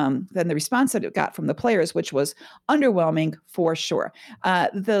than the response that it got from the players, which was underwhelming for sure.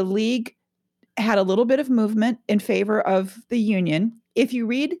 The league had a little bit of movement in favor of the union. If you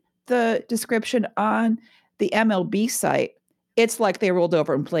read the description on the MLB site, it's like they rolled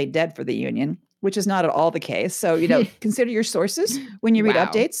over and played dead for the union, which is not at all the case. So, consider your sources when you read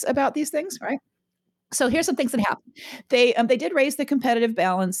updates about these things, right? So here's some things that happened. They did raise the competitive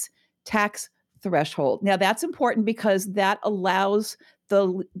balance tax threshold. Now that's important because that allows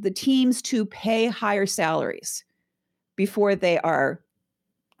the teams to pay higher salaries before they're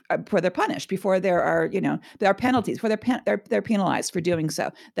punished, before there are penalties, before they're penalized for doing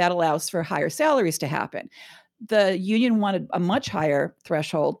so. That allows for higher salaries to happen. The union wanted a much higher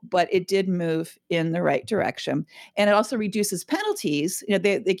threshold, but it did move in the right direction. And it also reduces penalties.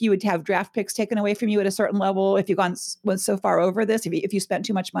 You would have draft picks taken away from you at a certain level if you've went so far over this, if you spent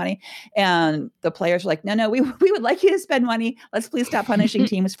too much money. And the players were like, no, we would like you to spend money. Let's please stop punishing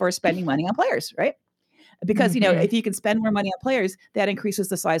teams for spending money on players, right? Because, if you can spend more money on players, that increases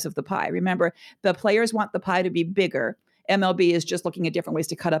the size of the pie. Remember, the players want the pie to be bigger. MLB is just looking at different ways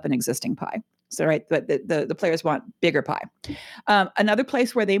to cut up an existing pie. So, right, but the players want bigger pie. Another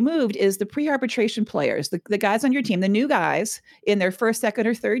place where they moved is the pre-arbitration players, the guys on your team, the new guys in their first, second,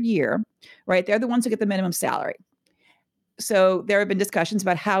 or third year, right? They're the ones who get the minimum salary. So there have been discussions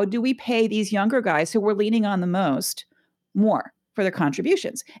about how do we pay these younger guys who we're leaning on the most more for their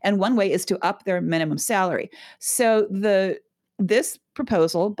contributions. And one way is to up their minimum salary. So this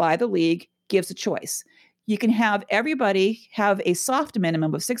proposal by the league gives a choice. You can have everybody have a soft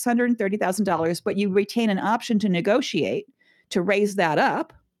minimum of $630,000, but you retain an option to negotiate to raise that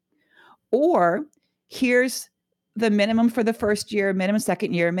up. Or here's the minimum for the first year, minimum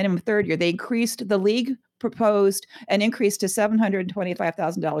second year, minimum third year. The league proposed an increase to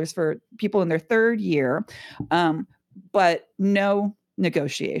 $725,000 for people in their third year, but no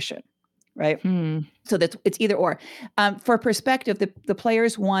negotiation, right? So it's either or. For perspective, the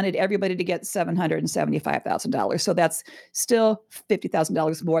players wanted everybody to get $775,000. So that's still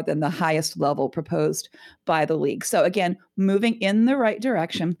 $50,000 more than the highest level proposed by the league. So again, moving in the right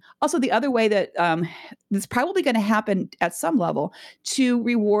direction. Also, the other way that it's probably going to happen at some level to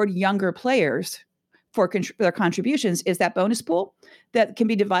reward younger players for their contributions is that bonus pool that can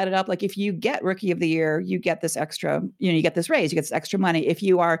be divided up. Like if you get Rookie of the Year, you get this extra, you get this raise, you get this extra money. If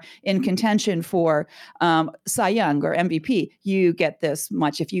you are in contention for Cy Young or MVP, you get this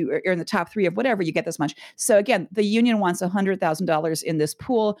much. If you are in the top 3 of whatever, you get this much. So again, the union wants $100,000 in this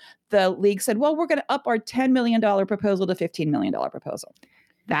pool. The league said, well, we're going to up our $10 million proposal to $15 million proposal.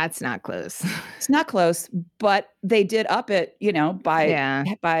 That's not close. It's not close, but they did up it, Yeah.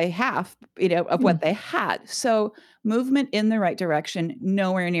 by half, of Hmm. what they had. So movement in the right direction,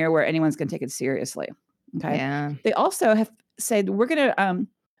 nowhere near where anyone's going to take it seriously. Okay. Yeah. They also have said we're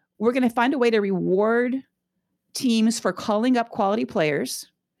gonna find a way to reward teams for calling up quality players.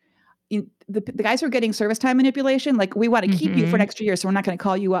 The guys who are getting service time manipulation, like we want to keep you for an Hmm. extra year, so we're not going to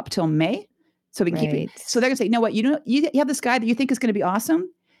call you up till May, so we can keep you. Right. So they're going to say, you know what, you have this guy that you think is going to be awesome.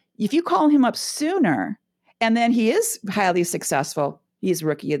 If you call him up sooner, and then he is highly successful, he's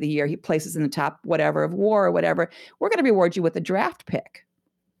rookie of the year, he places in the top whatever of WAR or whatever, we're going to reward you with a draft pick.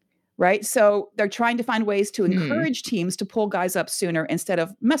 Right. So they're trying to find ways to Hmm. encourage teams to pull guys up sooner instead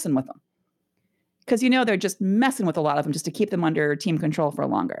of messing with them. Because they're just messing with a lot of them just to keep them under team control for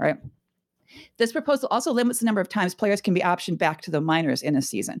longer, right? This proposal also limits the number of times players can be optioned back to the minors in a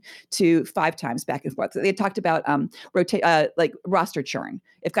season to 5 times back and forth. They talked about like roster churn.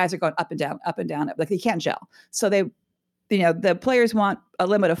 If guys are going up and down, like they can't gel. So the players want a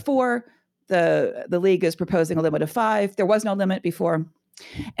limit of 4. The league is proposing a limit of 5. There was no limit before.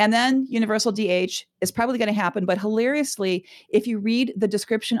 And then universal DH is probably going to happen. But hilariously, if you read the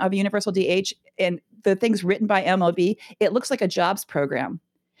description of universal DH and the things written by MLB, it looks like a jobs program.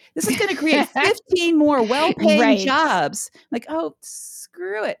 This is going to create 15 more well-paying Right. jobs. Like, oh,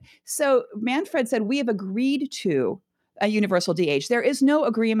 screw it. So Manfred said, we have agreed to a universal DH. There is no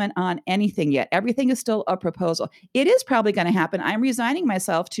agreement on anything yet. Everything is still a proposal. It is probably going to happen. I'm resigning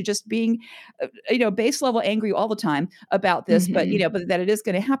myself to just being, base level angry all the time about this, but that it is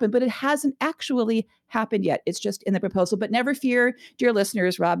going to happen. But it hasn't actually happened yet. It's just in the proposal. But never fear, dear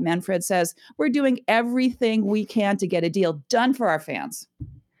listeners. Rob Manfred says, we're doing everything we can to get a deal done for our fans.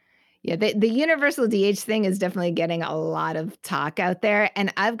 Yeah, the universal DH thing is definitely getting a lot of talk out there.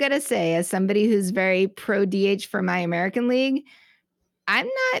 And I've got to say, as somebody who's very pro DH for my American League, I'm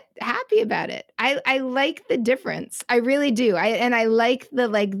not happy about it. I like the difference. I really do. I like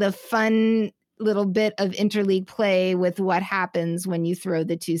the fun little bit of interleague play with what happens when you throw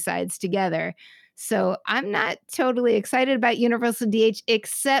the two sides together. So I'm not totally excited about universal DH,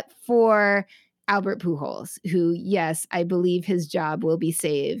 except for Albert Pujols, who, yes, I believe his job will be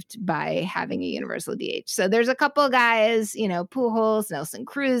saved by having a universal DH. So there's a couple of guys, Pujols, Nelson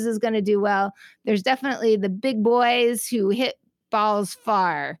Cruz is going to do well. There's definitely the big boys who hit balls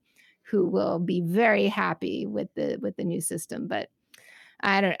far, who will be very happy with the new system. But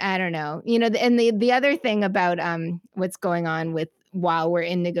I don't know. And the other thing about what's going on with while we're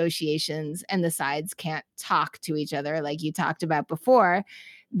in negotiations and the sides can't talk to each other, like you talked about before,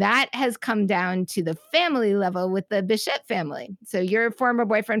 that has come down to the family level with the Bichette family. So your former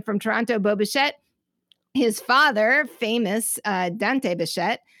boyfriend from Toronto, Bo Bichette, his father, famous Dante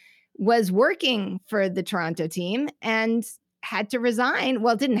Bichette, was working for the Toronto team and had to resign.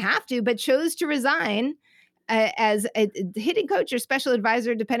 Well, didn't have to, but chose to resign as a hitting coach or special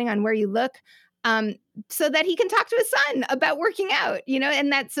advisor, depending on where you look, so that he can talk to his son about working out,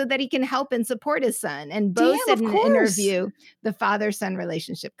 and that so that he can help and support his son. And Bo said in an interview, the father-son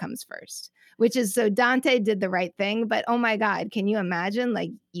relationship comes first, which is so Dante did the right thing. But oh my God, can you imagine?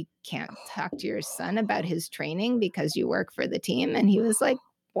 Like, you can't talk to your son about his training because you work for the team. And he was like,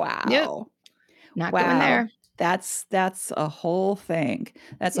 wow, nope, not going there. That's a whole thing.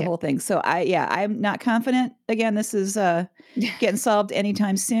 That's a whole thing. So I'm not confident. Again, this is getting solved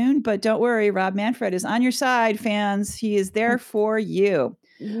anytime soon, but don't worry. Rob Manfred is on your side, fans. He is there for you.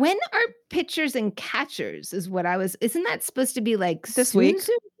 When are pitchers and catchers isn't that supposed to be like this week?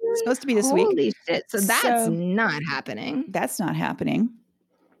 It's supposed to be this week. Holy shit. So that's not happening. That's not happening.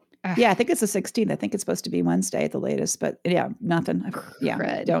 Yeah, I think it's the 16th. I think it's supposed to be Wednesday at the latest, but yeah, nothing.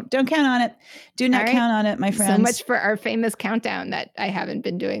 Yeah, don't count on it. Do not count on it, my friends. So much for our famous countdown that I haven't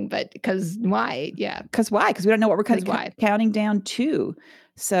been doing, but because why? Yeah. Because why? Because we don't know what we're counting down to.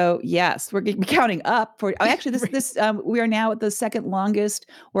 So yes, we're counting up for. Oh, actually, this we are now at the second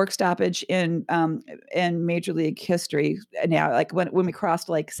longest work stoppage in Major League history now. Like when we crossed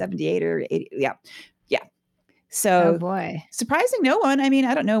like 78 or 80. Yeah. So, oh boy, surprising no one. I mean,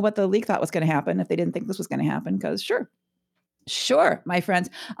 I don't know what the league thought was going to happen if they didn't think this was going to happen. Because sure, my friends.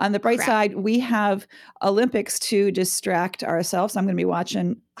 On the bright side, we have Olympics to distract ourselves. I'm going to be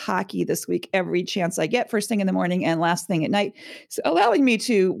watching hockey this week every chance I get, first thing in the morning and last thing at night, so allowing me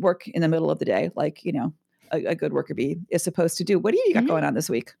to work in the middle of the day, like a good worker bee is supposed to do. What do you got going on this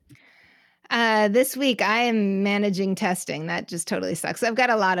week? This week I am managing testing. That just totally sucks. I've got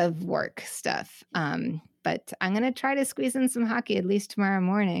a lot of work stuff. But I'm going to try to squeeze in some hockey at least tomorrow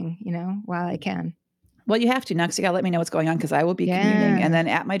morning, while I can. Well, you have to now, 'cause you gotta let me know what's going on, because I will be commuting and Yeah. then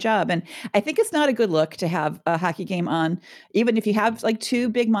at my job, and I think it's not a good look to have a hockey game on, even if you have, like, 2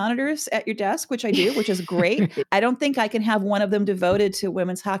 big monitors at your desk, which I do, which is great. Right. I don't think I can have one of them devoted to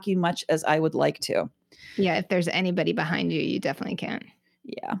women's hockey much as I would like to. Yeah, if there's anybody behind you, you definitely can.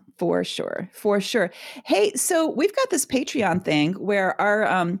 Yeah, for sure, for sure. Hey, so we've got this Patreon thing where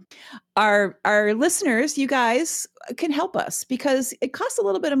our listeners, you guys, can help us because it costs a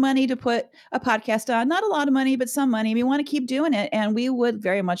little bit of money to put a podcast on. Not a lot of money, but some money. We want to keep doing it, and we would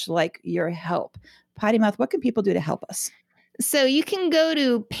very much like your help. Potty Mouth, what can people do to help us? So you can go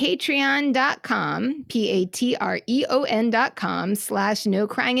to patreon.com, patreon.com / no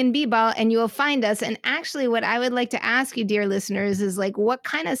crying in b-ball, and you will find us. And actually, what I would like to ask you, dear listeners, is like, what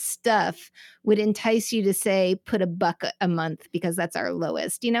kind of stuff would entice you to say, put $1 a month, because that's our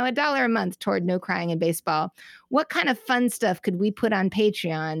lowest, $1 a month toward no crying in baseball. What kind of fun stuff could we put on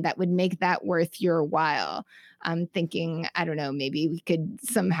Patreon that would make that worth your while? I'm thinking, I don't know, maybe we could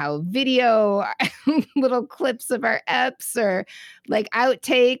somehow video little clips of our eps or like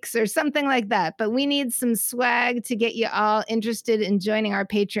outtakes or something like that. But we need some swag to get you all interested in joining our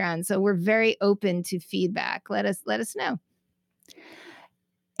Patreon. So we're very open to feedback. Let us know.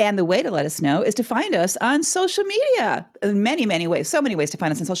 And the way to let us know is to find us on social media in many, many ways. So many ways to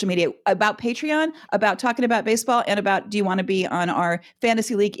find us on social media about Patreon, about talking about baseball, and about do you want to be on our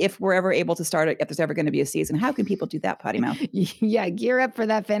fantasy league if we're ever able to start it, if there's ever going to be a season. How can people do that, Potty Mouth? Yeah, gear up for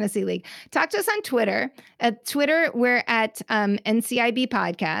that fantasy league. Talk to us on Twitter. At Twitter, we're at NCIB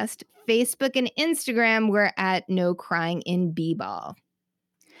Podcast. Facebook and Instagram, we're at No Crying in B-Ball.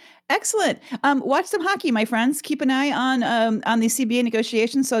 Excellent. Watch some hockey, my friends. Keep an eye on the CBA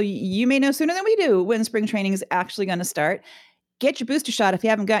negotiations, so you may know sooner than we do when spring training is actually going to start. Get your booster shot if you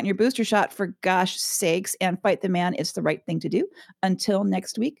haven't gotten your booster shot, for gosh sakes, and fight the man. It's the right thing to do. Until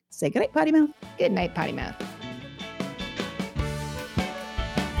next week, say goodnight, Potty Mouth. Good night, Potty Mouth.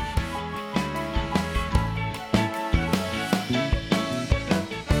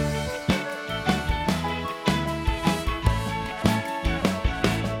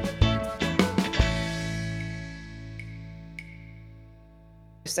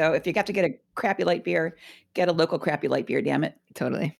 So if you have to get a crappy light beer, get a local crappy light beer, damn it. Totally.